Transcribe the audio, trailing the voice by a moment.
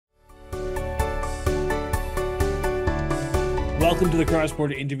Welcome to the Cross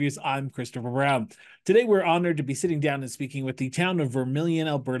Border Interviews. I'm Christopher Brown. Today, we're honored to be sitting down and speaking with the town of Vermilion,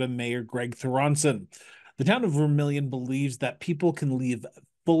 Alberta Mayor Greg Throndson. The town of Vermilion believes that people can live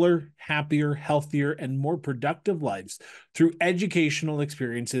fuller, happier, healthier, and more productive lives through educational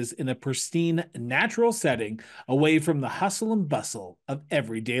experiences in a pristine, natural setting away from the hustle and bustle of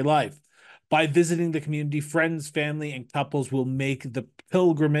everyday life. By visiting the community, friends, family, and couples will make the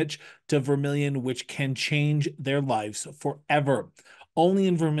pilgrimage to Vermilion, which can change their lives forever. Only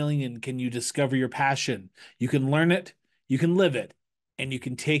in Vermilion can you discover your passion. You can learn it, you can live it, and you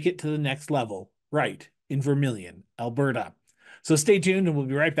can take it to the next level right in Vermilion, Alberta. So stay tuned, and we'll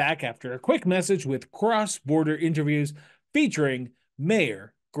be right back after a quick message with Cross Border Interviews featuring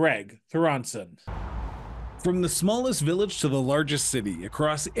Mayor Greg Throndson. From the smallest village to the largest city,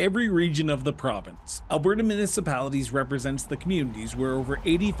 across every region of the province, Alberta Municipalities represents the communities where over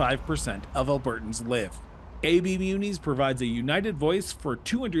 85% of Albertans live. AB Munis provides a united voice for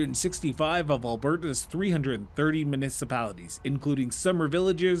 265 of Alberta's 330 municipalities, including summer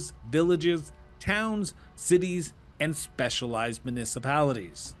villages, towns, cities, and specialized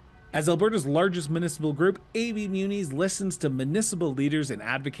municipalities. As Alberta's largest municipal group, AB Munis listens to municipal leaders and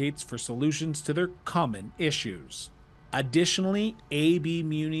advocates for solutions to their common issues. Additionally, AB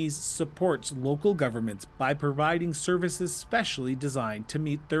Munis supports local governments by providing services specially designed to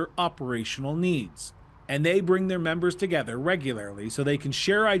meet their operational needs. And they bring their members together regularly so they can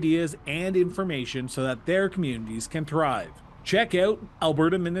share ideas and information so that their communities can thrive. Check out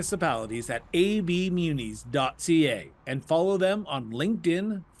Alberta Municipalities at abmunis.ca and follow them on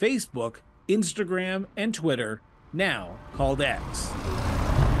LinkedIn, Facebook, Instagram, and Twitter, now called X.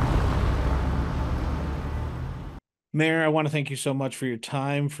 Mayor, I want to thank you so much for your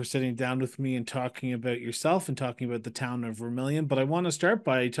time, for sitting down with me and talking about yourself and talking about the town of Vermilion. But I want to start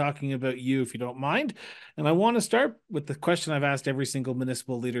by talking about you, if you don't mind. And I want to start with the question I've asked every single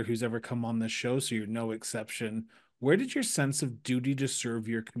municipal leader who's ever come on this show, so you're no exception. Where did your sense of duty to serve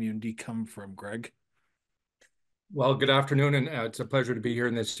your community come from, Greg? Well, good afternoon, and it's a pleasure to be here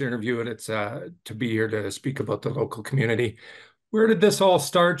in this interview, and it's to be here to speak about the local community. Where did this all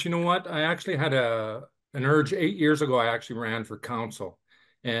start? You know what? I actually had an urge 8 years ago. I actually ran for council,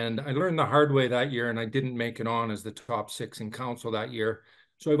 and I learned the hard way that year, and I didn't make it on as the top 6 in council that year.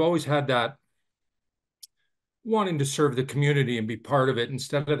 So I've always had that wanting to serve the community and be part of it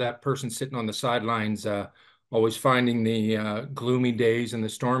instead of that person sitting on the sidelines, always finding the gloomy days and the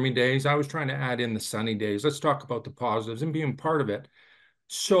stormy days. I was trying to add in the sunny days. Let's talk about the positives and being part of it.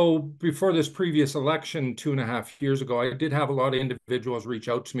 So before this previous election 2.5 years ago, I did have a lot of individuals reach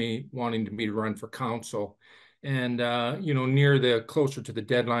out to me wanting me to run for council. And, near the closer to the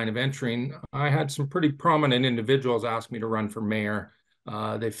deadline of entering, I had some pretty prominent individuals ask me to run for mayor.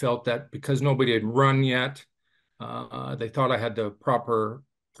 They felt that because nobody had run yet, they thought I had the proper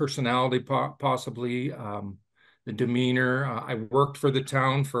personality, possibly, the demeanor. I worked for the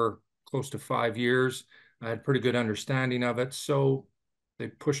town for close to 5 years. I had pretty good understanding of it. So they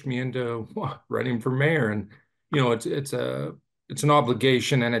pushed me into running for mayor. And, it's an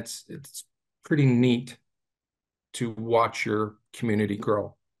obligation, and it's pretty neat to watch your community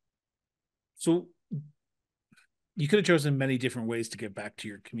grow. So you could have chosen many different ways to give back to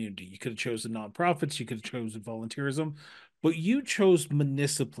your community. You could have chosen nonprofits, you could have chosen volunteerism, but you chose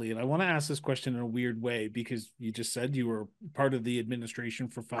municipally. And I want to ask this question in a weird way, because you just said you were part of the administration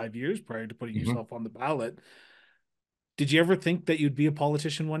for 5 years prior to putting yourself on the ballot. Did you ever think that you'd be a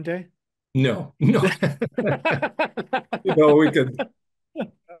politician one day? No. We could.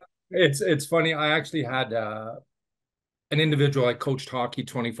 It's funny. I actually had an individual I coached hockey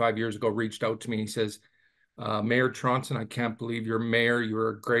 25 years ago reached out to me. He says, Mayor Throndson, I can't believe you're mayor. You're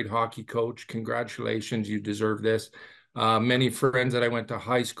a great hockey coach. Congratulations. You deserve this. Many friends that I went to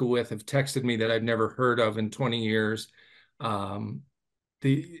high school with have texted me that I've never heard of in 20 years.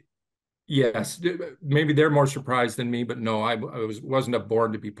 Yes, maybe they're more surprised than me, but no, I wasn't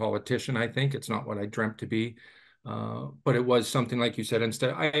born to be a politician. I think it's not what I dreamt to be. But it was something, like you said,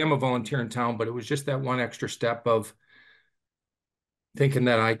 instead, I am a volunteer in town, but it was just that one extra step of thinking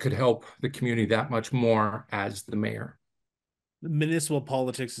that I could help the community that much more as the mayor. Municipal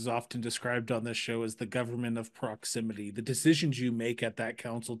politics is often described on this show as the government of proximity. The decisions you make at that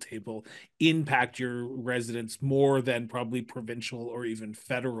council table impact your residents more than probably provincial or even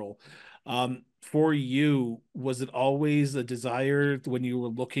federal. For you, was it always a desire when you were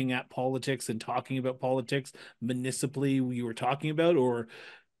looking at politics and talking about politics municipally you were talking about, or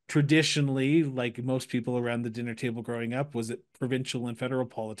traditionally, like most people around the dinner table growing up, was it provincial and federal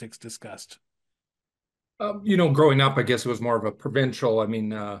politics discussed? Growing up, I guess it was more of a provincial. I mean,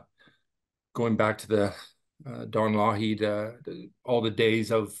 going back to Don Lougheed, all the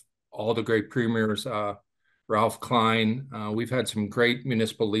days of all the great premiers, Ralph Klein. We've had some great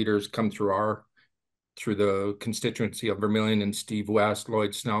municipal leaders come through the constituency of Vermilion, and Steve West,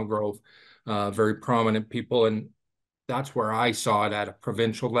 Lloyd Snellgrove, very prominent people. And that's where I saw it at a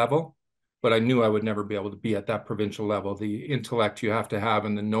provincial level. But I knew I would never be able to be at that provincial level. The intellect you have to have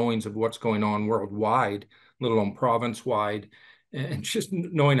and the knowings of what's going on worldwide, let alone province-wide, and just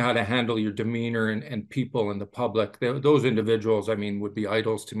knowing how to handle your demeanor and people and the public. Those individuals, I mean, would be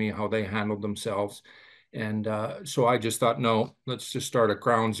idols to me, how they handled themselves. And so I just thought, no, let's just start at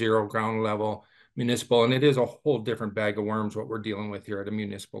ground zero, ground level, municipal. And it is a whole different bag of worms what we're dealing with here at a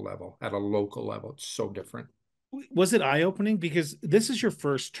municipal level, at a local level. It's so different. Was it eye-opening? Because this is your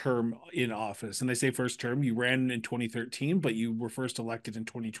first term in office. And I say first term, you ran in 2013, but you were first elected in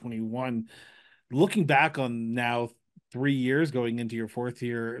 2021. Looking back on now 3 years, going into your fourth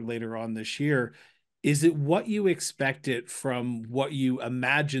year later on this year, is it what you expected from what you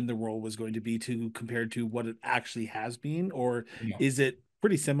imagined the role was going to be to compared to what it actually has been? Or No, is it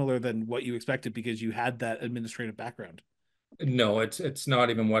pretty similar than what you expected because you had that administrative background? no, it's not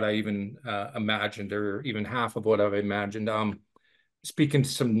even what I even imagined, or even half of what I've imagined. Speaking to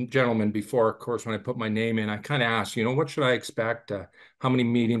some gentlemen before, of course, when I put my name in, I kind of asked, what should I expect? How many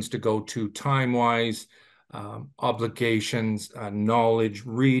meetings to go to time-wise, obligations, knowledge,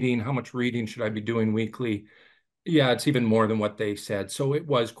 reading, how much reading should I be doing weekly? Yeah, it's even more than what they said. So it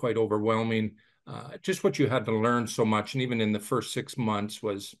was quite overwhelming. Just what you had to learn so much. And even in the first 6 months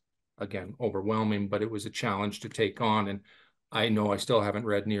was, again, overwhelming, but it was a challenge to take on. And I know I still haven't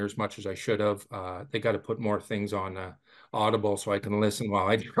read near as much as I should have. They got to put more things on Audible so I can listen while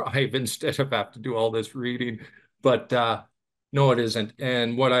I drive instead of have to do all this reading. But no, it isn't.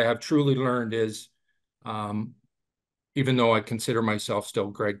 And what I have truly learned is, um, even though I consider myself still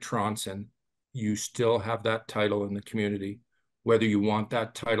Greg Throndson, you still have that title in the community, whether you want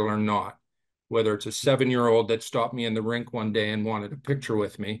that title or not. Whether it's a 7-year-old that stopped me in the rink one day and wanted a picture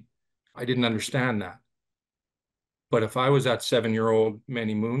with me, I didn't understand that. But if I was that 7-year-old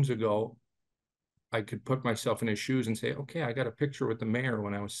many moons ago, I could put myself in his shoes and say, okay, I got a picture with the mayor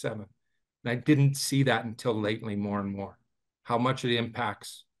when I was 7. And I didn't see that until lately, more and more, how much it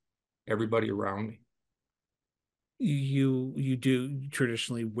impacts everybody around me. You do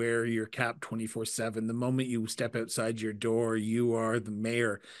traditionally wear your cap 24/7. The moment you step outside your door, you are the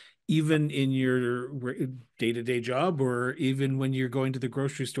mayor. Even in your day-to-day job, or even when you're going to the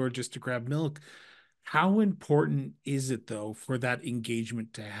grocery store just to grab milk, how important is it though for that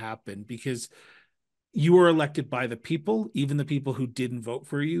engagement to happen? Because you are elected by the people, even the people who didn't vote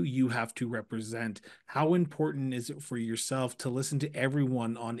for you, you have to represent. How important is it for yourself to listen to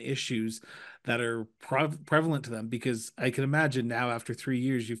everyone on issues that are prevalent to them? Because I can imagine now, after 3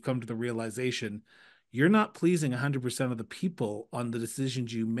 years, you've come to the realization you're not pleasing 100% of the people on the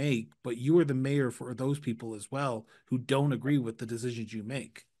decisions you make, but you are the mayor for those people as well who don't agree with the decisions you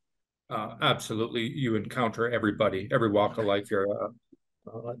make. Absolutely, you encounter everybody, every walk of life. You're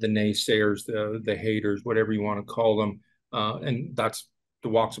the naysayers, the haters, whatever you want to call them, and that's the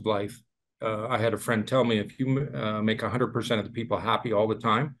walks of life. I had a friend tell me, if you make 100% of the people happy all the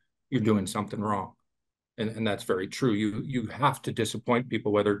time, you're doing something wrong, and that's very true. You have to disappoint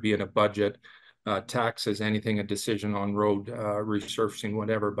people, whether it be in a budget, taxes, anything, a decision on road resurfacing,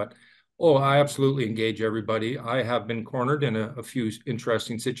 whatever. But oh, I absolutely engage everybody. I have been cornered in a few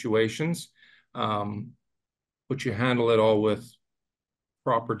interesting situations, um, but you handle it all with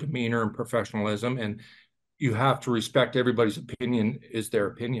proper demeanor and professionalism, and you have to respect everybody's opinion is their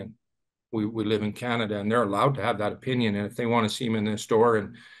opinion. We live in Canada, and they're allowed to have that opinion. And if they want to see me in the store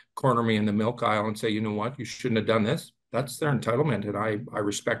and corner me in the milk aisle and say, you know what, you shouldn't have done this, that's their entitlement. And I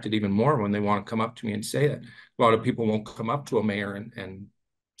respect it even more when they want to come up to me and say it. A lot of people won't come up to a mayor and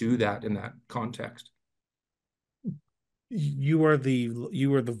do that in that context. You are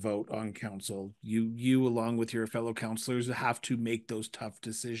the vote on council. You along with your fellow councilors have to make those tough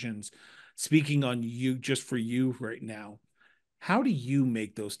decisions. Speaking on you, just for you right now, how do you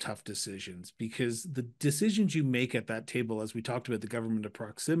make those tough decisions? Because the decisions you make at that table, as we talked about the government of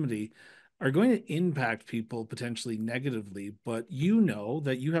proximity, are going to impact people potentially negatively, but you know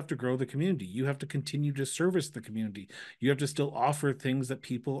that you have to grow the community. You have to continue to service the community. You have to still offer things that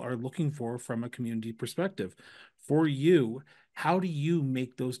people are looking for from a community perspective. For you, how do you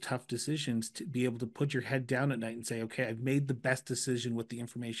make those tough decisions to be able to put your head down at night and say, okay, I've made the best decision with the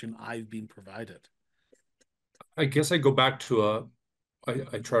information I've been provided? I guess I go back to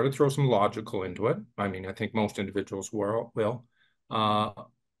I try to throw some logical into it. I mean, I think most individuals will. Uh,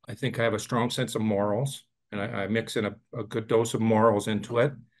 I think I have a strong sense of morals, and I mix in a good dose of morals into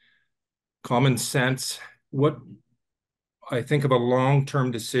it. Common sense, what I think of a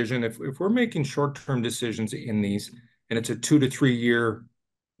long-term decision, if we're making short-term decisions in these and it's a 2 to 3 year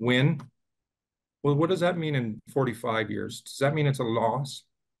win, well, what does that mean in 45 years? Does that mean it's a loss?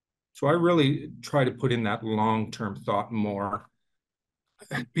 So I really try to put in that long-term thought more.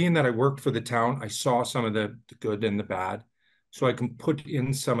 Being that I worked for the town, I saw some of the good and the bad. So I can put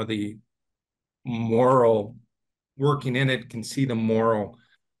in some of the moral working in it, can see the moral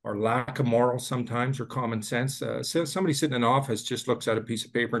or lack of moral sometimes or common sense. So somebody sitting in an office just looks at a piece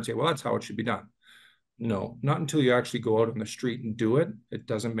of paper and say, well, that's how it should be done. No, not until you actually go out on the street and do it. It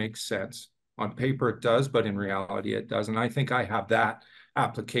doesn't make sense. On paper, it does, but in reality, it doesn't. I think I have that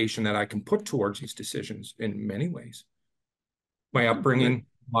application that I can put towards these decisions in many ways. My upbringing,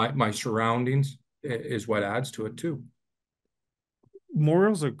 my surroundings is what adds to it too.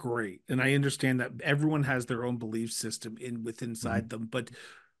 Morals are great, and I understand that everyone has their own belief system inside Mhm. them, but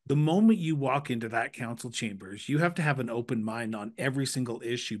the moment you walk into that council chambers, you have to have an open mind on every single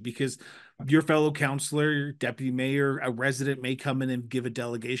issue, because your fellow councilor, your deputy mayor, a resident may come in and give a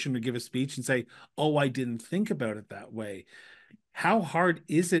delegation or give a speech and say, oh, I didn't think about it that way. How hard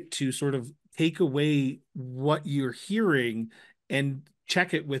is it to sort of take away what you're hearing and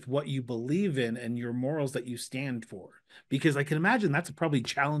check it with what you believe in and your morals that you stand for? Because I can imagine that's a probably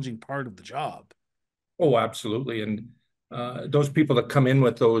challenging part of the job. Oh, absolutely. And those people that come in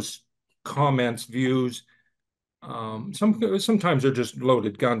with those comments, views, sometimes they're just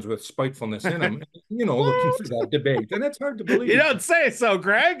loaded guns with spitefulness in them, looking for that debate. And it's hard to You believe. don't say so,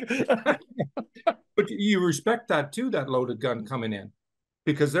 Greg. But you respect that too, that loaded gun coming in,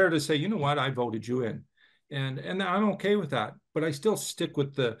 because they're to say, you know what, I voted you in. And I'm okay with that. But I still stick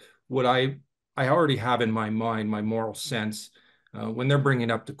with the what I already have in my mind, my moral sense. When they're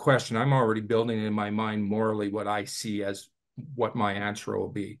bringing up the question, I'm already building in my mind morally what I see as what my answer will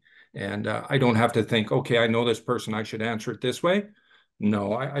be. And I don't have to think, okay, I know this person, I should answer it this way.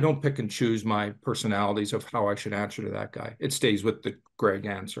 No, I don't pick and choose my personalities of how I should answer to that guy. It stays with the Greg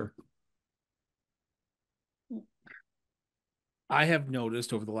answer. I have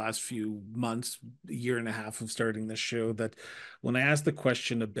noticed over the last few months, a year and a half of starting this show, that when I ask the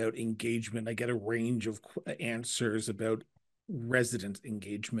question about engagement, I get a range of answers about resident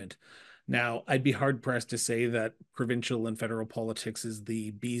engagement. Now, I'd be hard pressed to say that provincial and federal politics is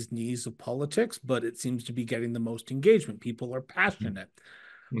the bee's knees of politics, but it seems to be getting the most engagement. People are passionate.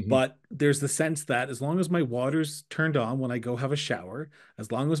 Mm-hmm. But there's the sense that as long as my water's turned on when I go have a shower,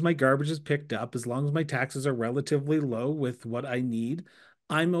 as long as my garbage is picked up, as long as my taxes are relatively low with what I need,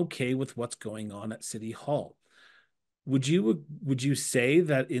 I'm okay with what's going on at City Hall. Would you say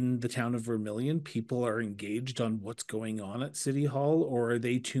that in the town of Vermilion, people are engaged on what's going on at City Hall, or are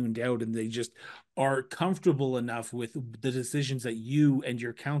they tuned out and they just are comfortable enough with the decisions that you and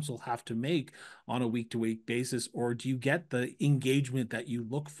your council have to make on a week-to-week basis, or do you get the engagement that you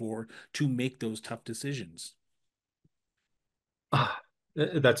look for to make those tough decisions? Ah,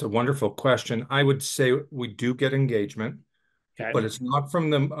 that's a wonderful question. I would say we do get engagement, Okay. but it's not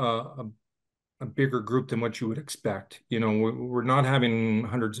from a bigger group than what you would expect. We're not having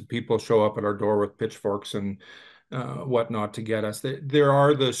hundreds of people show up at our door with pitchforks and whatnot to get us. There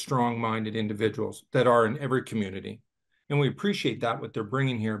are the strong-minded individuals that are in every community, and we appreciate that what they're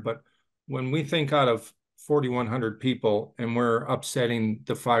bringing here. But when we think out of 4,100 people and we're upsetting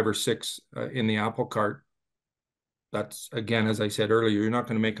the five or six in the apple cart, that's again, as I said earlier, you're not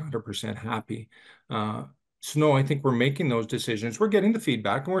going to make 100% happy. So no, I think we're making those decisions. We're getting the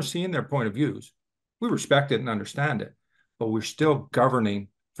feedback and we're seeing their point of views. We respect it and understand it, but we're still governing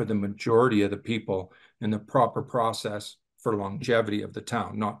for the majority of the people in the proper process for longevity of the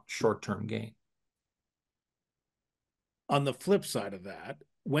town, not short-term gain. On the flip side of that,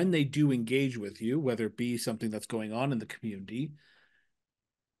 when they do engage with you, whether it be something that's going on in the community,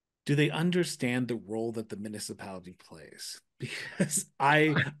 do they understand the role that the municipality plays? Because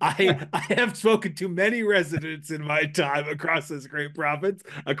I have spoken to many residents in my time across this great province,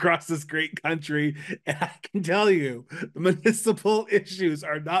 across this great country, and I can tell you the municipal issues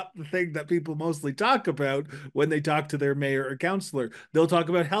are not the thing that people mostly talk about when they talk to their mayor or councillor. They'll talk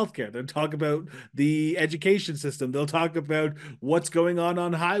about healthcare, they'll talk about the education system, they'll talk about what's going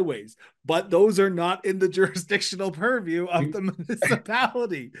on highways, but those are not in the jurisdictional purview of You the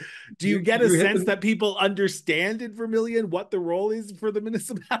municipality. Do you you get a you hit sense the that people understand in Vermilion what the role is for the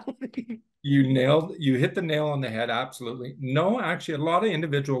municipality? you hit the nail on the head. Absolutely. No, actually, a lot of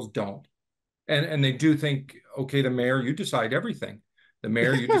individuals don't. And they do think, okay, the mayor, you decide everything. The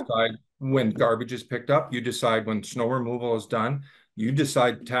mayor, you decide when garbage is picked up, you decide when snow removal is done, you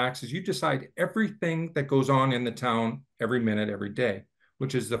decide taxes, you decide everything that goes on in the town every minute, every day.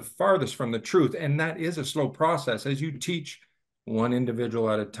 which is the farthest from the truth. And that is a slow process as you teach one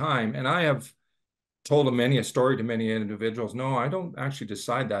individual at a time. And I have told many a story to many individuals. No, I don't actually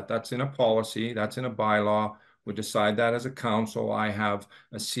decide that. That's in a policy, that's in a bylaw. We decide that as a council. I have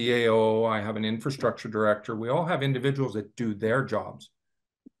a CAO, I have an infrastructure director. We all have individuals that do their jobs.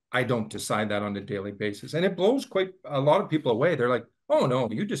 I don't decide that on a daily basis. And it blows quite a lot of people away. They're like, oh no,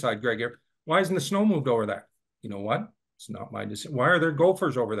 you decide, Greg. Why isn't the snow moved over there? You know what? It's not my decision. Why are there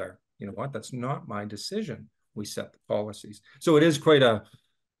gophers over there? You know what? That's not my decision. We set the policies. So it is quite a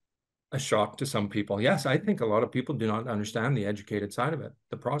shock to some people. Yes, I think a lot of people do not understand the educated side of it,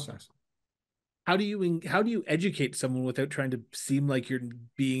 the process. How do you educate someone without trying to seem like you're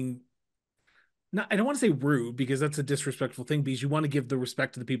being, not, I don't want to say rude because that's a disrespectful thing, because you want to give the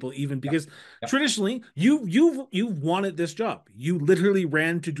respect to the people, even Yep. because Yep. traditionally you've wanted this job. You literally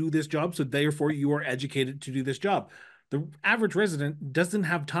ran to do this job, so therefore you are educated to do this job. The average resident doesn't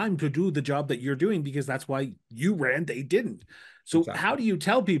have time to do the job that you're doing because that's why you ran, they didn't. So how Exactly. do you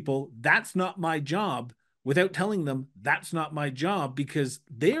tell people that's not my job without telling them that's not my job? Because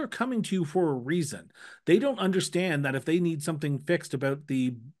they are coming to you for a reason. They don't understand that if they need something fixed about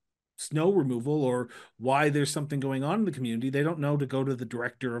the snow removal or why there's something going on in the community, they don't know to go to the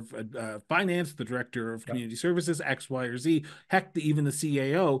director of finance, the director of Yep. community services, X, Y, or Z, heck, even the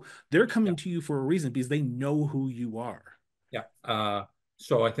CAO. They're coming Yep. to you for a reason because they know who you are. Yeah.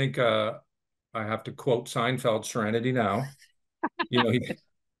 So I think I have to quote Seinfeld, Serenity Now. You know,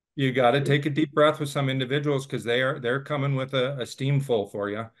 you got to take a deep breath with some individuals because they're coming with a steam full for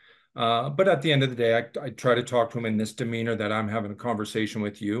you. But at the end of the day, I try to talk to them in this demeanor that I'm having a conversation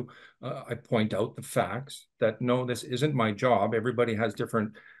with you. I point out the facts that no, this isn't my job. Everybody has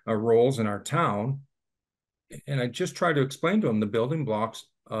different roles in our town, and I just try to explain to them the building blocks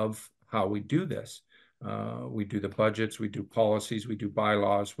of how we do this. We do the budgets, we do policies, we do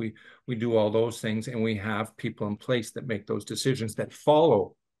bylaws, we do all those things, and we have people in place that make those decisions that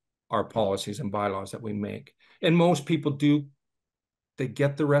follow our policies and bylaws that we make. And most people do, they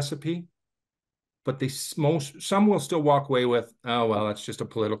get the recipe, but some will still walk away with, oh, well, that's just a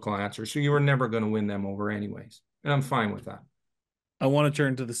political answer. So you were never going to win them over anyways. And I'm fine with that. I want to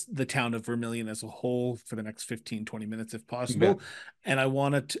turn to the town of Vermilion as a whole for the next 15, 20 minutes, if You possible. bet. And I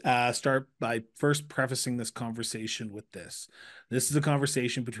want to start by first prefacing this conversation with this. This is a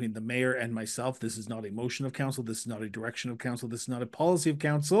conversation between the mayor and myself. This is not a motion of council. This is not a direction of council. This is not a policy of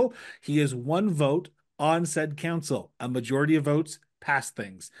council. He is one vote on said council. A majority of votes pass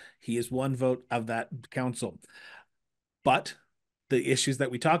things. He is one vote of that council. But the issues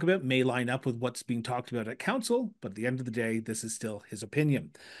that we talk about may line up with what's being talked about at council, but at the end of the day, this is still his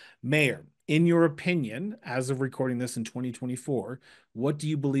opinion. Mayor, in your opinion, as of recording this in 2024, what do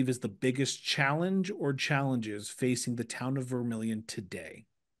you believe is the biggest challenge or challenges facing the town of Vermilion today?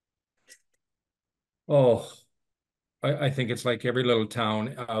 Oh, I think it's like every little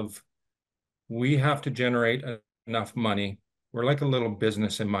town of we have to generate enough money. We're like a little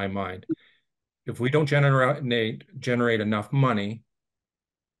business in my mind. If we don't generate enough money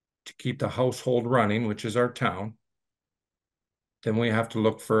to keep the household running, which is our town, then we have to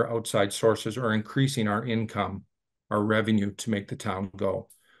look for outside sources or increasing our income, our revenue to make the town go.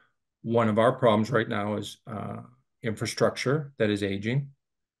 One of our problems right now is infrastructure that is aging.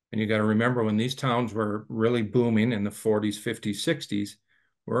 And you got to remember when these towns were really booming in the 40s, 50s, 60s,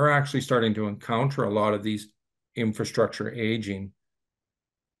 we're actually starting to encounter a lot of these infrastructure aging.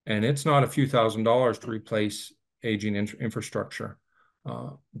 And it's not a few $1,000s to replace aging infrastructure.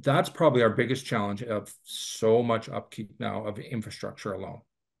 That's probably our biggest challenge of so much upkeep now of infrastructure alone.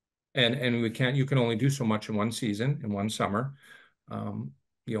 And you can only do so much in one season, in one summer.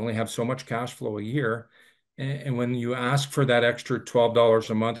 You only have so much cash flow a year. And when you ask for that extra $12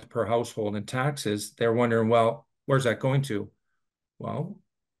 a month per household in taxes, they're wondering, well, where's that going to? Well,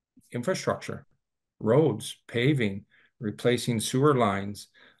 infrastructure, roads, paving, replacing sewer lines,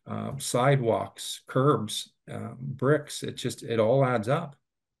 sidewalks, curbs, bricks. It all adds up.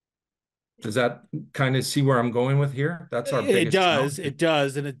 Does that kind of see where I'm going with here? That's our It biggest does, challenge. it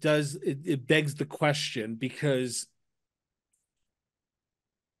does, and it begs the question because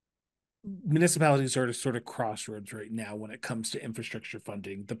municipalities are at a sort of crossroads right now when it comes to infrastructure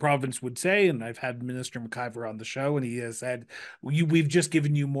funding. The province would say, and I've had Minister McIver on the show, and he has said, we've just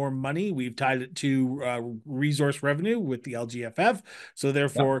given you more money. We've tied it to resource revenue with the LGFF. So Yeah.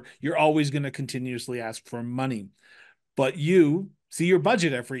 therefore, you're always going to continuously ask for money. But you see your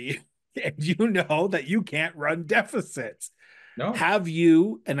budget every year, and you know that you can't run deficits. No. Have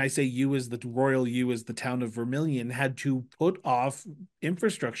you, and I say you as the royal you as the town of Vermilion, had to put off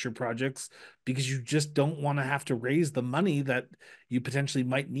infrastructure projects because you just don't want to have to raise the money that you potentially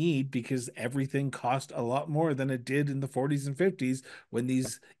might need because everything cost a lot more than it did in the 40s and 50s when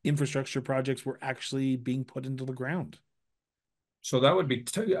these infrastructure projects were actually being put into the ground? So that would be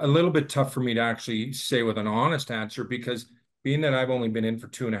a little bit tough for me to actually say with an honest answer because being that I've only been in for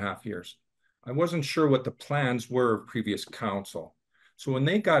 2.5 years, I wasn't sure what the plans were of previous council. So when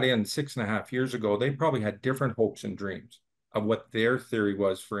they got in 6.5 years ago, they probably had different hopes and dreams of what their theory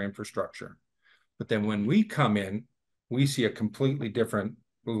was for infrastructure. But then when we come in, we see a completely different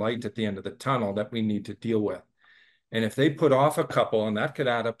light at the end of the tunnel that we need to deal with. And if they put off a couple, and that could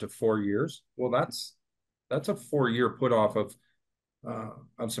add up to 4 years, well, that's a 4 year put off of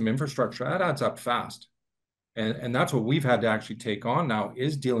some infrastructure. That adds up fast. And that's what we've had to actually take on now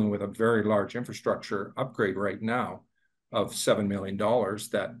is dealing with a very large infrastructure upgrade right now of $7 million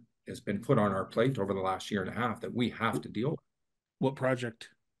that has been put on our plate over the last year and a half that we have to deal with. What project?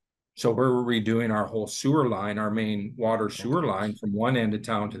 So we're redoing our whole sewer line, our main water Oh sewer line gosh. from one end of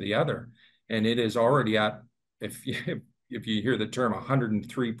town to the other. And it is already at, if you, if you hear the term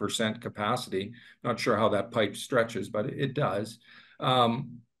 103% capacity, not sure how that pipe stretches, but it does.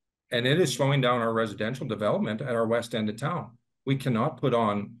 And it is slowing down our residential development at our west end of town. We cannot put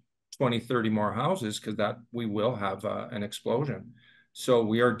on 20, 30 more houses because that we will have an explosion. So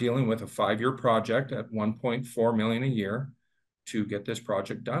we are dealing with a 5 year project at 1.4 million a year to get this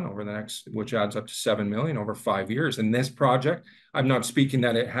project done over the next, which adds up to 7 million over 5 years. And this project, I'm not speaking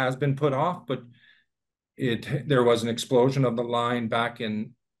that it has been put off, but there was an explosion of the line back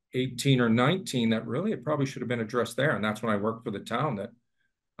in 18 or 19 that really it probably should have been addressed there. And that's when I worked for the town that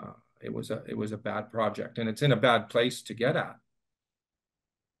it was a bad project and it's in a bad place to get at.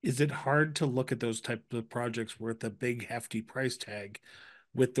 Is it hard to look at those types of projects worth a big hefty price tag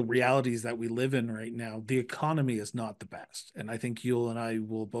with the realities that we live in right now? The economy is not the best, and I think you and I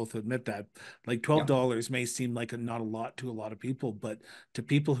will both admit that. Like Yeah, $12 may seem like not a lot to a lot of people, but to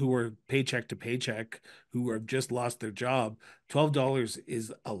people who are paycheck to paycheck, who have just lost their job, $12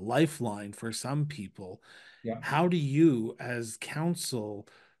 is a lifeline for some people. yeah. How do you as council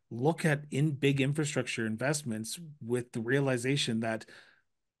look at in big infrastructure investments with the realization that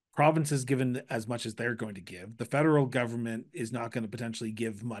provinces given as much as they're going to give, the federal government is not going to potentially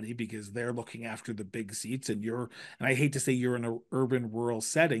give money because they're looking after the big seats, and I hate to say you're in an urban rural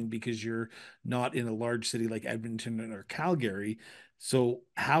setting because you're not in a large city like Edmonton or Calgary. So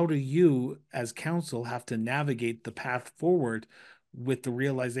how do you as council have to navigate the path forward with the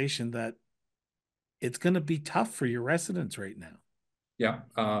realization that it's going to be tough for your residents right now? Yeah.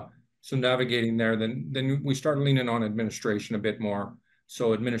 So navigating there, then we start leaning on administration a bit more.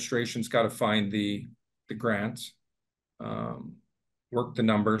 So administration's got to find the grants, um, work the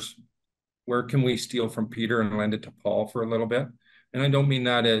numbers. Where can we steal from Peter and lend it to Paul for a little bit? And I don't mean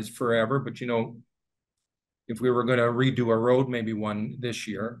that as forever, but if we were going to redo a road, maybe one this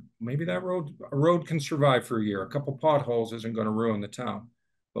year, maybe a road can survive for a year. A couple potholes isn't going to ruin the town.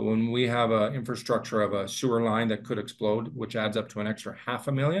 But when we have an infrastructure of a sewer line that could explode, which adds up to an extra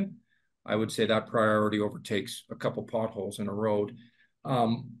 500,000, I would say that priority overtakes a couple potholes in a road.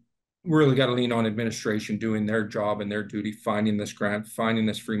 Um, we really got to lean on administration doing their job and their duty, finding this grant, finding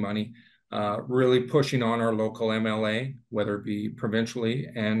this free money, really pushing on our local MLA, whether it be provincially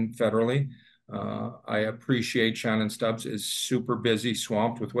and federally. I appreciate Shannon Stubbs is super busy,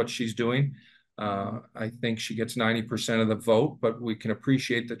 swamped with what she's doing. I think she gets 90% of the vote, but we can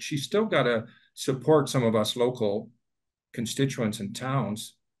appreciate that she's still got to support some of us local constituents and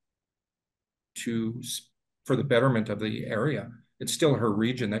towns to for the betterment of the area. It's still her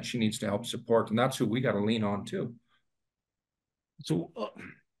region that she needs to help support, and that's who we got to lean on too. So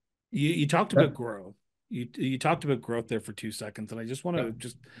you talked Yeah, about growth. You talked about growth there for 2 seconds, and I just want yeah, to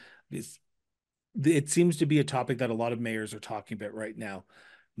just this it seems to be a topic that a lot of mayors are talking about right now.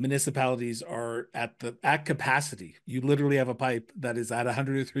 Municipalities are at capacity. You literally have a pipe that is at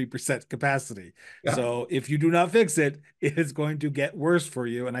 103% capacity. yeah. So if you do not fix it, it is going to get worse for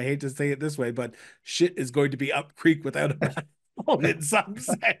you. And I hate to say it this way, but shit is going to be up creek without a paddle in some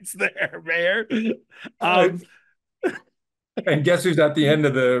sense there, Mayor. Uh, Um, and guess who's at the end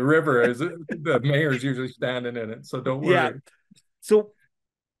of the river? Is it, the mayor's usually standing in it, so don't yeah. worry. So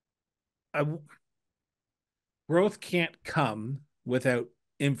I, growth can't come without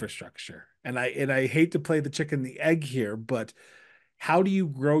infrastructure. And I hate to play the chicken the egg here, but how do you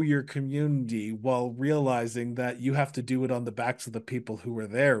grow your community while realizing that you have to do it on the backs of the people who are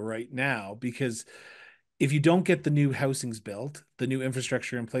there right now? Because if you don't get the new housings built, the new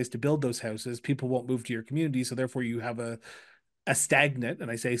infrastructure in place to build those houses, people won't move to your community. So therefore you have a stagnant, and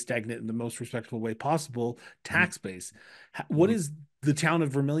I say stagnant in the most respectful way possible, Mhm. tax base. What Mhm. is the town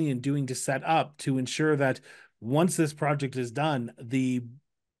of Vermilion doing to set up to ensure that once this project is done, the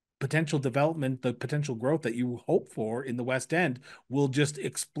potential development, the potential growth that you hope for in the West End will just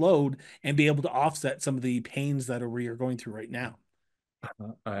explode and be able to offset some of the pains that we are going through right now?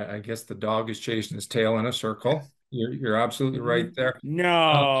 I guess the dog is chasing his tail in a circle. You're absolutely right there. Uh,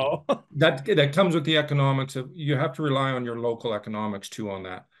 No. that comes with the economics of you have to rely on your local economics too on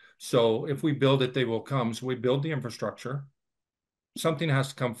that. So if we build it, they will come. So we build the infrastructure. Something has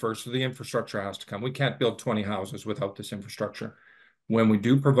to come first. So the infrastructure has to come. We can't build 20 houses without this infrastructure. When we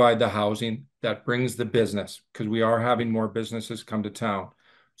do provide the housing, that brings the business because we are having more businesses come to town.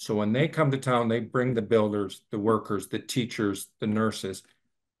 So when they come to town, they bring the builders, the workers, the teachers, the nurses.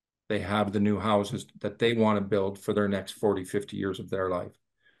 They have the new houses that they want to build for their next 40, 50 years of their life.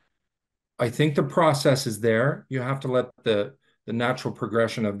 I think the process is there. You have to let the natural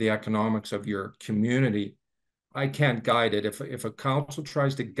progression of the economics of your community. I can't guide it. If a council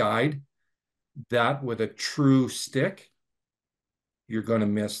tries to guide that with a true stick, you're going to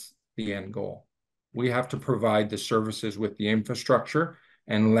miss the end goal. We have to provide the services with the infrastructure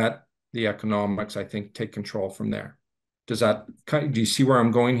and let the economics, I think, take control from there. Do you see where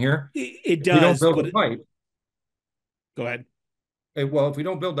I'm going here? It If we don't does, build but a pipe, go ahead. well, if we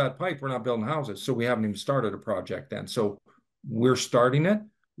don't build that pipe, we're not building houses. So we haven't even started a project then. So we're starting it.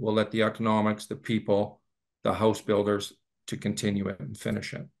 We'll let the economics, the people, the house builders to continue it and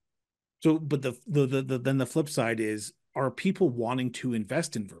finish it. So, but then the flip side is, are people wanting to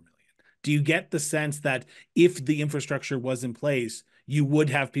invest in Vermilion? Do you get the sense that if the infrastructure was in place, you would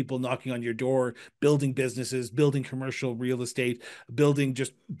have people knocking on your door, building businesses, building commercial real estate, building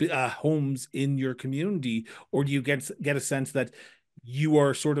just homes in your community? Or do you get a sense that you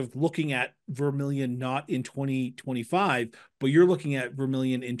are sort of looking at Vermilion not in 2025, but you're looking at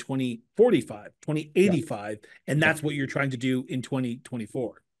Vermilion in 2045, Yeah. 2085, and Yeah. that's what you're trying to do in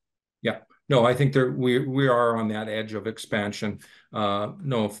 2024? Yeah. No, I think we are on that edge of expansion.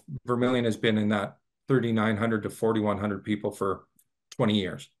 No, Vermilion has been in that 3,900 to 4,100 people for 20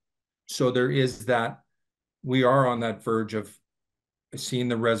 years. So there is that we are on that verge of seeing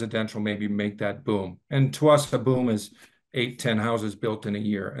the residential maybe make that boom. And to us, a boom is 8, 10 houses built in a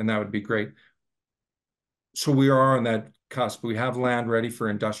year, and that would be great. So we are on that cusp. We have land ready for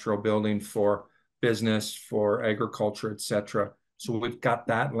industrial building, for business, for agriculture, etc. So we've got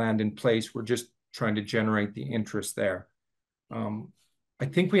that land in place. We're just trying to generate the interest there. Um, I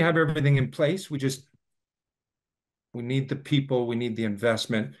think we have everything in place. We need the people, we need the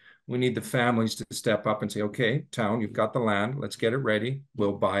investment, we need the families to step up and say, okay, town, you've got the land, let's get it ready.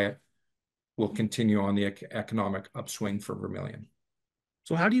 We'll buy it. We'll continue on the economic upswing for Vermilion.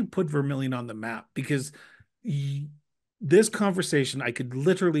 So how do you put Vermilion on the map? Because this conversation, I could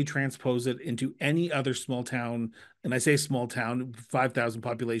literally transpose it into any other small town, and I say small town, 5,000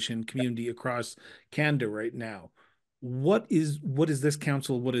 population community across Canada right now. What is this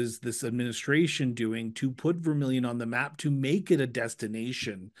council, what is this administration doing to put Vermilion on the map to make it a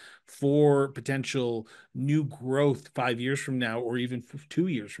destination for potential new growth 5 years from now or even 2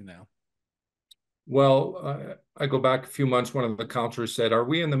 years from now? Well, I go back a few months, one of the counselors said, are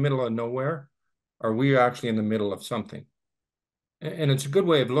we in the middle of nowhere? Are we actually in the middle of something? And it's a good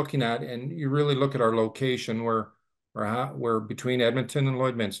way of looking at, and you really look at our location. We're between Edmonton and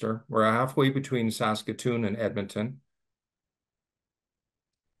Lloydminster. We're halfway between Saskatoon and Edmonton.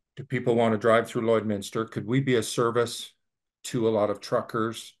 Do people want to drive through Lloydminster? Could we be a service to a lot of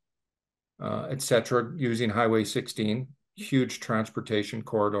truckers, et cetera, using Highway 16? Huge transportation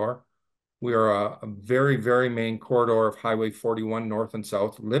corridor. We are a very, very main corridor of Highway 41 north and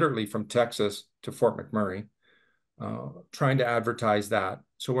south, literally from Texas to Fort McMurray, trying to advertise that.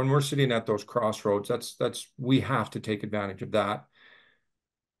 So when we're sitting at those crossroads, we have to take advantage of that.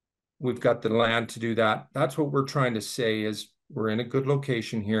 We've got the land to do that. That's what we're trying to say is we're in a good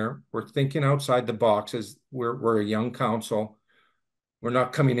location here. We're thinking outside the box as we're a young council. We're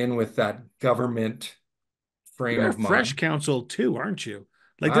not coming in with that government frame You're a of fresh mind. council too, aren't you?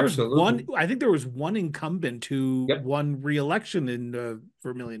 Like there's one, Absolutely. I think there was one incumbent who Yep. won re-election in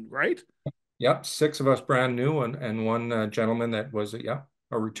Vermilion, right? Yep. Six of us brand new and one gentleman that was, yeah,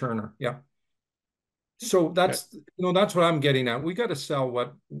 a returner. Yeah. So Okay. that's what I'm getting at. We got to sell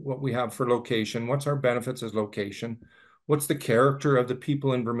what we have for location. What's our benefits as location? What's the character of the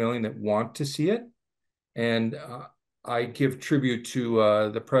people in Vermilion that want to see it? And I give tribute to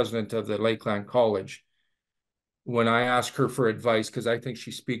the president of the Lakeland College when I ask her for advice because I think she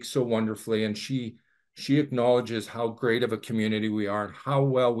speaks so wonderfully and she acknowledges how great of a community we are and how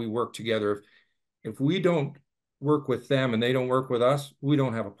well we work together. If we don't work with them and they don't work with us, we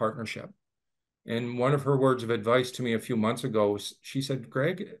don't have a partnership. And one of her words of advice to me a few months ago was, she said,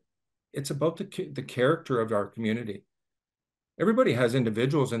 Greg, it's about the character of our community. Everybody has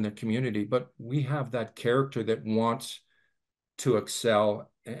individuals in their community, but we have that character that wants to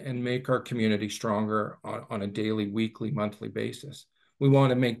excel and make our community stronger on a daily, weekly, monthly basis. We want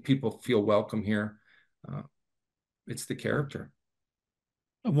to make people feel welcome here. Uh, it's the character.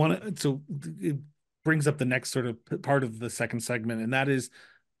 I want to, so it brings up the next sort of part of the second segment, and that is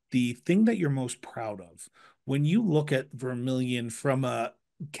the thing that you're most proud of when you look at Vermilion from a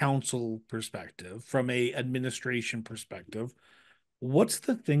council perspective, from a administration perspective. What's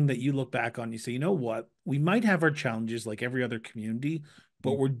the thing that you look back on? You say, you know what? We might have our challenges like every other community,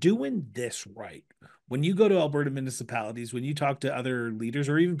 but we're doing this right. When you go to Alberta municipalities, when you talk to other leaders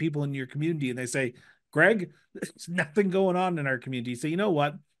or even people in your community and they say, Greg, there's nothing going on in our community, you say, you know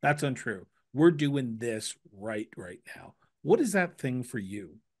what? That's untrue. We're doing this right now. What is that thing for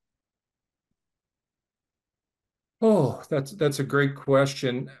you? Oh, that's a great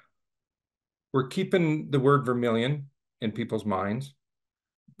question. We're keeping the word Vermilion in people's minds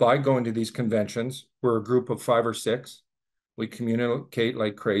by going to these conventions. We're a group of 5 or 6. We communicate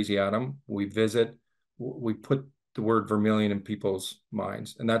like crazy at them. We visit. We put the word Vermilion in people's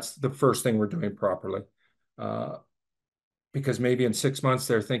minds, and that's the first thing we're doing properly. Uh, because maybe in 6 months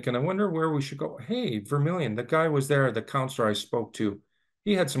they're thinking, I wonder where we should go. Hey, Vermilion, the guy was there, the counselor I spoke to.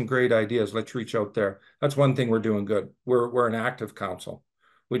 He had some great ideas. Let's reach out there. That's one thing we're doing good. We're an active council.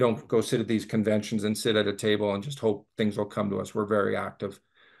 We don't go sit at these conventions and sit at a table and just hope things will come to us. We're very active.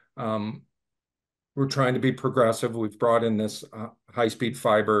 Um, we're trying to be progressive. We've brought in this high-speed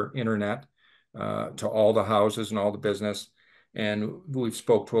fiber internet to all the houses and all the business. And we've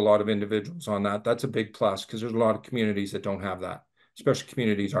spoke to a lot of individuals on that. That's a big plus because there's a lot of communities that don't have that, especially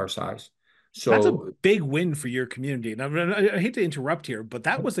communities our size. That's a So, big win for your community. And I hate to interrupt here, but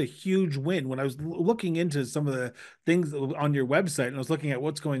that was a huge win. When I was looking into some of the things on your website and I was looking at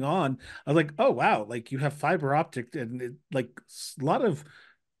what's going on, I was like, oh, wow, like you have fiber optic and like a lot of,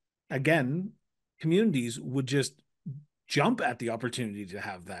 again, communities would just jump at the opportunity to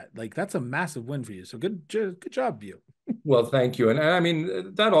have that. Like that's a massive win for you. So good job, you. well, thank you. And I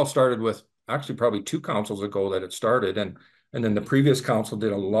mean, that all started with actually probably 2 councils ago that it started. And then the previous council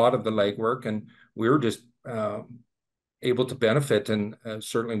did a lot of the legwork and we were just able to benefit, and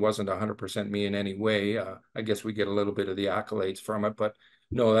certainly wasn't 100% me in any way. I guess we get a little bit of the accolades from it, but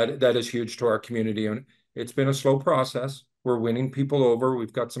no, that is huge to our community. And it's been a slow process. We're winning people over.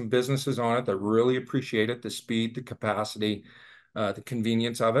 We've got some businesses on it that really appreciate it, the speed, the capacity, the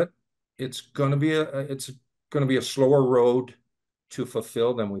convenience of it. It's going to be a slower road to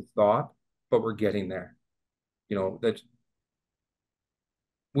fulfill than we thought, but we're getting there. You know, that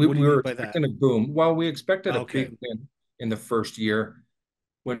What do we you mean were by that? expecting a boom. Well, we expected a Okay. big win in the first year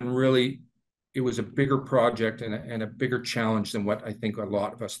when really it was a bigger project and a bigger challenge than what I think a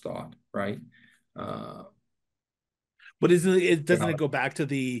lot of us thought, right? Uh, But isn't it doesn't yeah, it go back to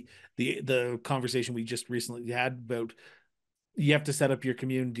the conversation we just recently had about you have to set up your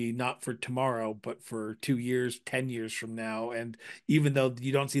community not for tomorrow, but for 2 years, 10 years from now. And even though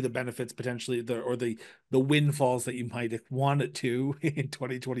you don't see the benefits potentially the windfalls that you might have wanted to in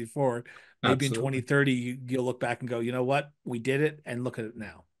 2024, maybe in absolutely. 2030, you'll look back and go, you know what? We did it and look at it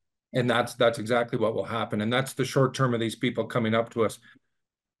now. And that's exactly what will happen. And that's the short term of these people coming up to us.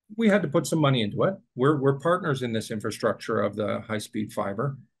 We had to put some money into it. We're partners in this infrastructure of the high speed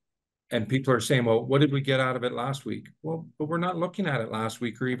fiber. And people are saying, well, what did we get out of it last week? Well, but we're not looking at it last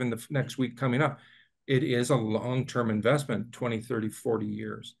week or even the next week coming up. It is a long-term investment, 20, 30, 40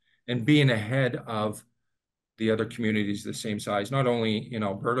 years, and being ahead of the other communities the same size, not only in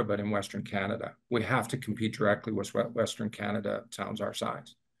Alberta, but in Western Canada. We have to compete directly with Western Canada towns our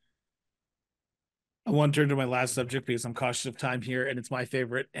size. I want to turn to my last subject because I'm cautious of time here and it's my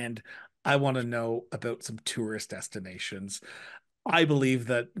favorite. And I want to know about some tourist destinations. I believe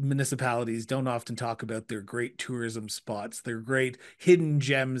that municipalities don't often talk about their great tourism spots, their great hidden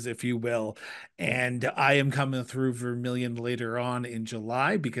gems, if you will. And I am coming through Vermilion later on in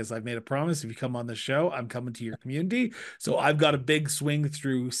July because I've made a promise. If you come on the show, I'm coming to your community. So I've got a big swing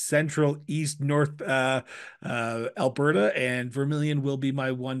through central, east, north Alberta, and Vermilion will be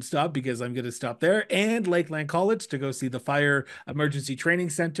my one stop because I'm going to stop there and Lakeland College to go see the Fire Emergency Training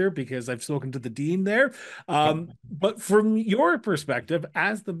Center because I've spoken to the dean there. But from your perspective,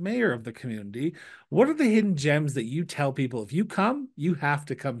 as the mayor of the community, what are the hidden gems that you tell people if you come, you have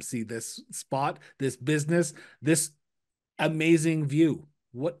to come see this spot, this business, this amazing view?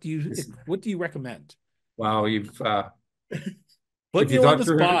 What do you recommend? Wow, Put if you you on thought the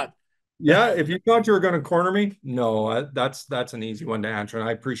you were spot. Yeah, if you thought you were going to corner me, no, that's an easy one to answer, and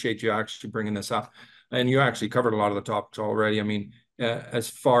I appreciate you actually bringing this up. And you actually covered a lot of the topics already. I mean, as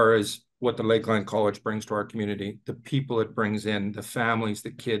far as what the Lakeland College brings to our community, the people it brings in, the families,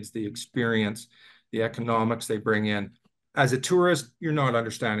 the kids, the experience, the economics they bring in. As a tourist, you're not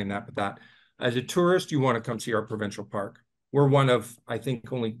understanding that, but that as a tourist, you want to come see our provincial park. We're one of, I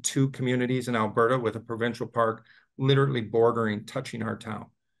think, only two communities in Alberta with a provincial park literally bordering, touching our town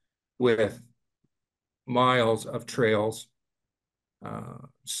with miles of trails, What's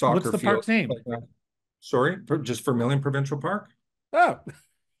soccer the park's fields. name? Sorry, just Vermilion Provincial Park. Oh,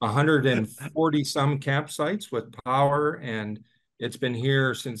 140 some campsites with power, and it's been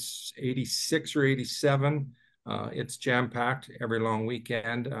here since 86 or 87. It's jam-packed every long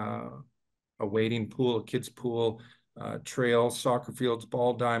weekend. A wading pool, a kids pool, trails, soccer fields,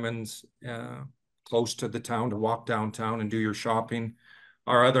 ball diamonds, close to the town to walk downtown and do your shopping.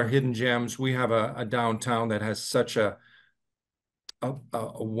 Our other hidden gems, we have a downtown that has such a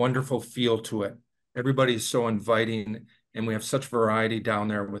wonderful feel to it. Everybody's so inviting, and we have such variety down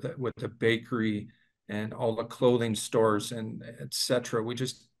there with the bakery and all the clothing stores and etc.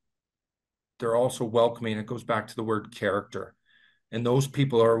 They're also welcoming. It goes back to the word character. And those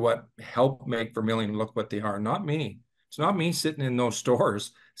people are what help make Vermilion look what they are, not me. It's not me sitting in those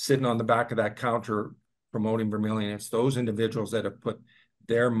stores, sitting on the back of that counter promoting Vermilion. It's those individuals that have put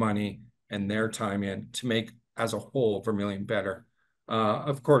their money and their time in to make, as a whole, Vermilion better.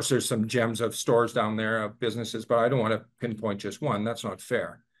 Of course, there's some gems of stores down there, of businesses, but I don't want to pinpoint just one. That's not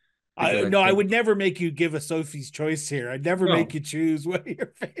fair because I I no, I think, would never make you give a Sophie's choice here. I'd never make no, you choose what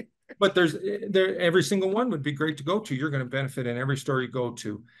your favorite. but there every single one would be great to go to. You're going to benefit in every store you go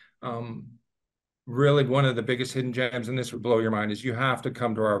to. Um, Really, one of the biggest hidden gems, and this would blow your mind, is you have to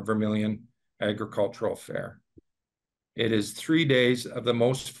come to our Vermilion Agricultural Fair. It is 3 days of the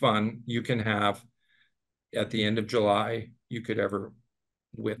most fun you can have at the end of July you could ever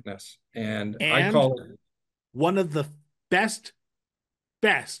witness. And I And call it, one of the best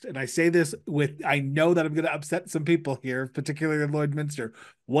best, and I say this with, I know that I'm going to upset some people here, particularly in Lloydminster.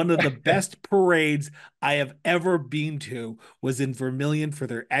 One of the best parades I have ever been to was in Vermilion for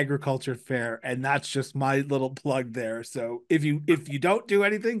their agriculture fair, and that's just my little plug there. So if you don't do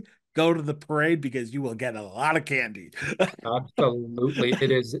anything, go to the parade because you will get a lot of candy. absolutely,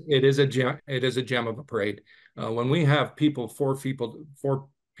 it is a gem, it is a gem of a parade. When we have four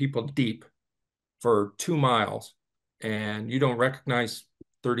people deep for 2 miles, and you don't recognize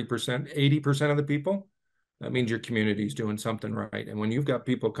 30%, 80% of the people, that means your community is doing something right. And when you've got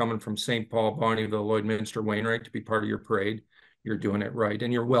people coming from St. Paul, Bonnyville, Lloydminster, Wainwright to be part of your parade, you're doing it right.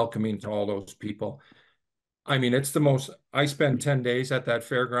 And you're welcoming to all those people. I mean, I spend 10 days at that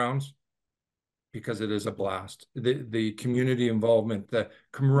fairgrounds because it is a blast. The community involvement, the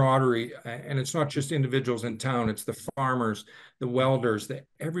camaraderie, and it's not just individuals in town, it's the farmers, the welders,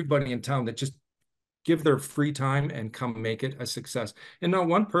 everybody in town that just give their free time and come make it a success. And not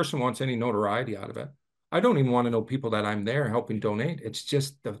one person wants any notoriety out of it. I don't even want to know people that I'm there helping donate. It's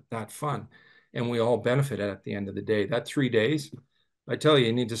just that fun. And we all benefit at the end of the day. That 3 days, I tell you,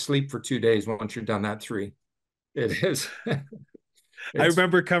 you need to sleep for 2 days once you're done that three. It is. I It's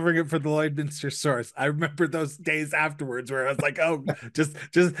remember covering it for the Lloydminster Source. I remember those days afterwards where I was like, "Oh, just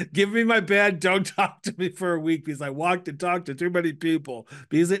give me my bed. Don't talk to me for a week," because I walked and talked to too many people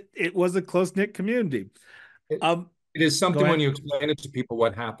because it was a close knit community. it, Um, it is Go something when ahead. you explain it to people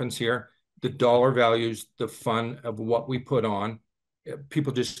what happens here, the dollar values, the fun of what we put on,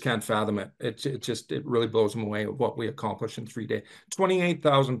 people just can't fathom it. It really blows them away of what we accomplished in 3 days.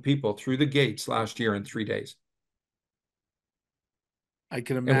 28,000 people through the gates last year in 3 days. I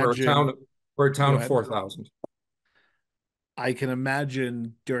can And imagine. we're a town Go of ahead. 4,000. I can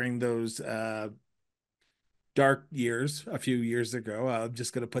imagine during those dark years a few years ago. I'm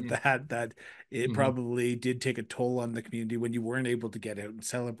just going to put that it Mm-hmm. probably did take a toll on the community when you weren't able to get out and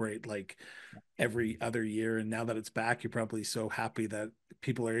celebrate like every other year. And now that it's back, you're probably so happy that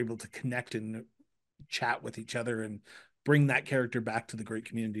people are able to connect and chat with each other and bring that character back to the great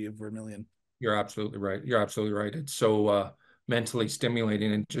community of Vermilion. You're absolutely right. You're absolutely right. It's so mentally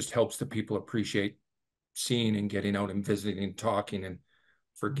stimulating and just helps the people appreciate seeing and getting out and visiting and talking and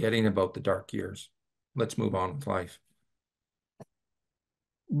forgetting about the dark years. Let's move on with life.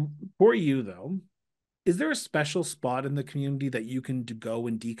 For you, though, is there a special spot in the community that you can go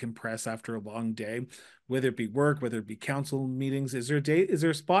and decompress after a long day, whether it be work, whether it be council meetings? Is there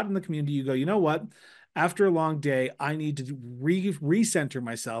a spot in the community you go, you know what? After a long day, I need to recenter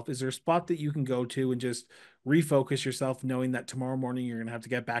myself. Is there a spot that you can go to and just refocus yourself, knowing that tomorrow morning you're going to have to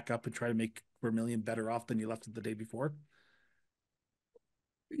get back up and try to make Vermilion better off than you left it the day before?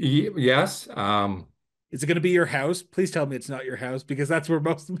 Yes. Is it going to be your house? Please tell me it's not your house because that's where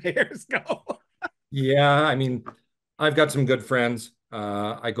most mayors go. Yeah. I mean, I've got some good friends.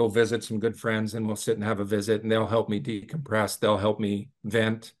 I go visit some good friends and we'll sit and have a visit and they'll help me decompress. They'll help me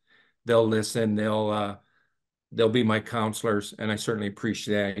vent. They'll listen. They'll be my counselors, and I certainly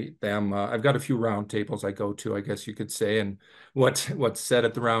appreciate them. I've got a few round tables I go to, I guess you could say, and what's said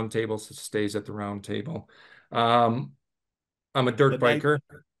at the round table stays at the round table. Um, I'm a The dirt night. biker.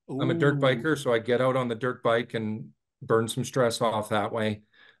 I'm a dirt Ooh. biker, so I get out on the dirt bike and burn some stress off that way.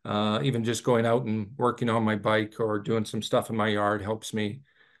 Even just going out and working on my bike or doing some stuff in my yard helps me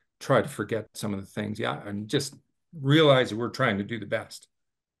try to forget some of the things. Yeah, and just realize that we're trying to do the best.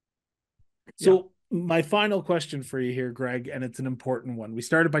 Yeah. So my final question for you here, Greg, and it's an important one. We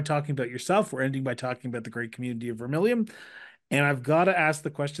started by talking about yourself. We're ending by talking about the great community of Vermilion. And I've got to ask the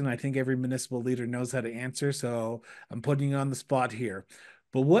question I think every municipal leader knows how to answer. So I'm putting you on the spot here.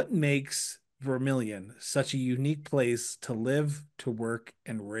 But what makes Vermilion such a unique place to live, to work,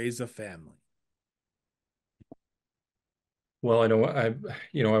 and raise a family? Well, I know I've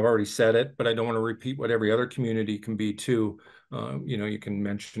already said it, but I don't want to repeat what every other community can be too. You can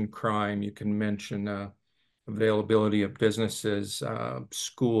mention crime, you can mention availability of businesses,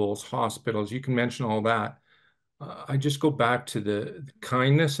 schools, hospitals. You can mention all that. I just go back to the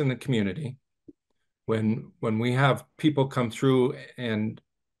kindness in the community. When we have people come through, and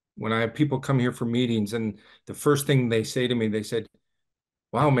when I have people come here for meetings, and the first thing they say to me, they said,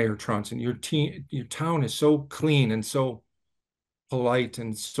 "Wow, Mayor Tronson, your town is so clean and so polite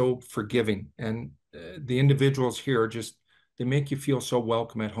and so forgiving. And the individuals here are just, they make you feel so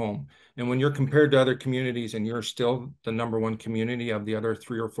welcome at home. And when you're compared to other communities and you're still the number one community of the other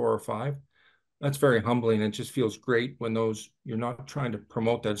three or four or five, that's very humbling. It just feels great when you're not trying to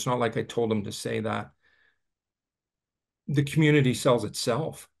promote that. It's not like I told them to say that. The community sells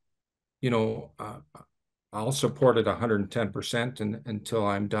itself. You know, I'll support it 110% until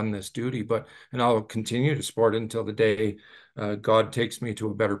I'm done this duty, and I'll continue to support it until the day God takes me to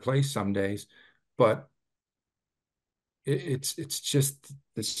a better place some days. But it's just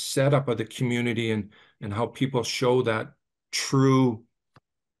the setup of the community and how people show that true,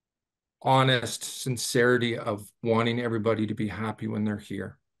 honest sincerity of wanting everybody to be happy when they're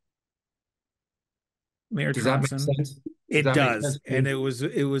here. Mayor Does that make Tronson. sense? Does It that make does. sense to And you?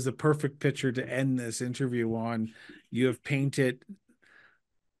 it was a perfect picture to end this interview on. You have painted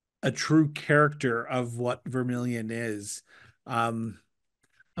a true character of what Vermilion is. Um,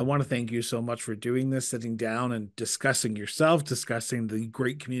 I want to thank you so much for doing this, sitting down and discussing yourself, discussing the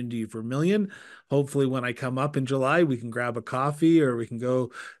great community of Vermilion. Hopefully, when I come up in July, we can grab a coffee or we can go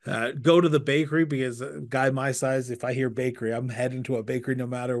to the bakery because a guy my size, if I hear bakery, I'm heading to a bakery no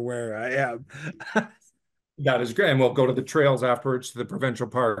matter where I am. That is great. And we'll go to the trails afterwards to the provincial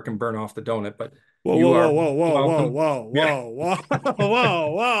park and burn off the donut. But Whoa, whoa, you whoa, are whoa, whoa, whoa, welcome. whoa, Yeah. whoa, whoa,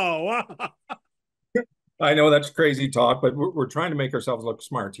 whoa, whoa, whoa. I know that's crazy talk, but we're trying to make ourselves look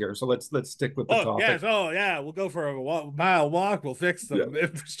smart here. So let's stick with the Oh, topic. yes. Oh, yeah. We'll go for a mile walk. We'll fix Yeah. some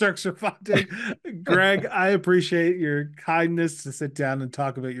infrastructure funding. Greg, I appreciate your kindness to sit down and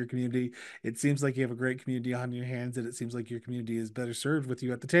talk about your community. It seems like you have a great community on your hands, and it seems like your community is better served with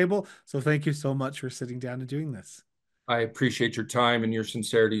you at the table. So thank you so much for sitting down and doing this. I appreciate your time and your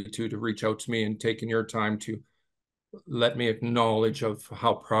sincerity too to reach out to me and taking your time to let me acknowledge of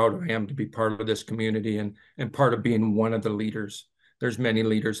how proud I am to be part of this community and part of being one of the leaders. There's many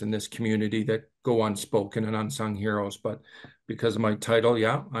leaders in this community that go unspoken and unsung heroes, but because of my title,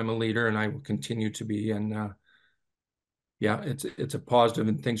 yeah, I'm a leader and I will continue to be. And yeah, it's a positive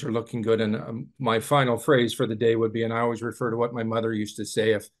and things are looking good. And my final phrase for the day would be, and I always refer to what my mother used to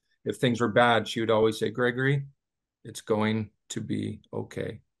say, if things were bad, she would always say, Gregory, it's going to be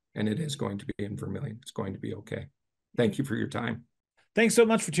okay. And it is going to be in Vermilion. It's going to be okay. Thank you for your time. Thanks so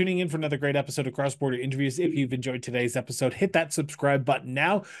much for tuning in for another great episode of Cross Border Interviews. If you've enjoyed today's episode, hit that subscribe button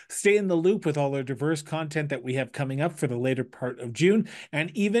now. Stay in the loop with all our diverse content that we have coming up for the later part of June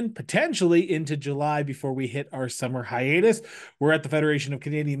and even potentially into July before we hit our summer hiatus. We're at the Federation of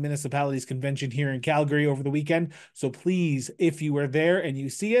Canadian Municipalities Convention here in Calgary over the weekend. So please, if you are there and you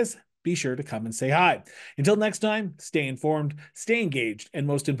see us, be sure to come and say hi. Until next time, stay informed, stay engaged, and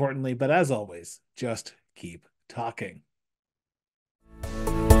most importantly, but as always, just keep talking.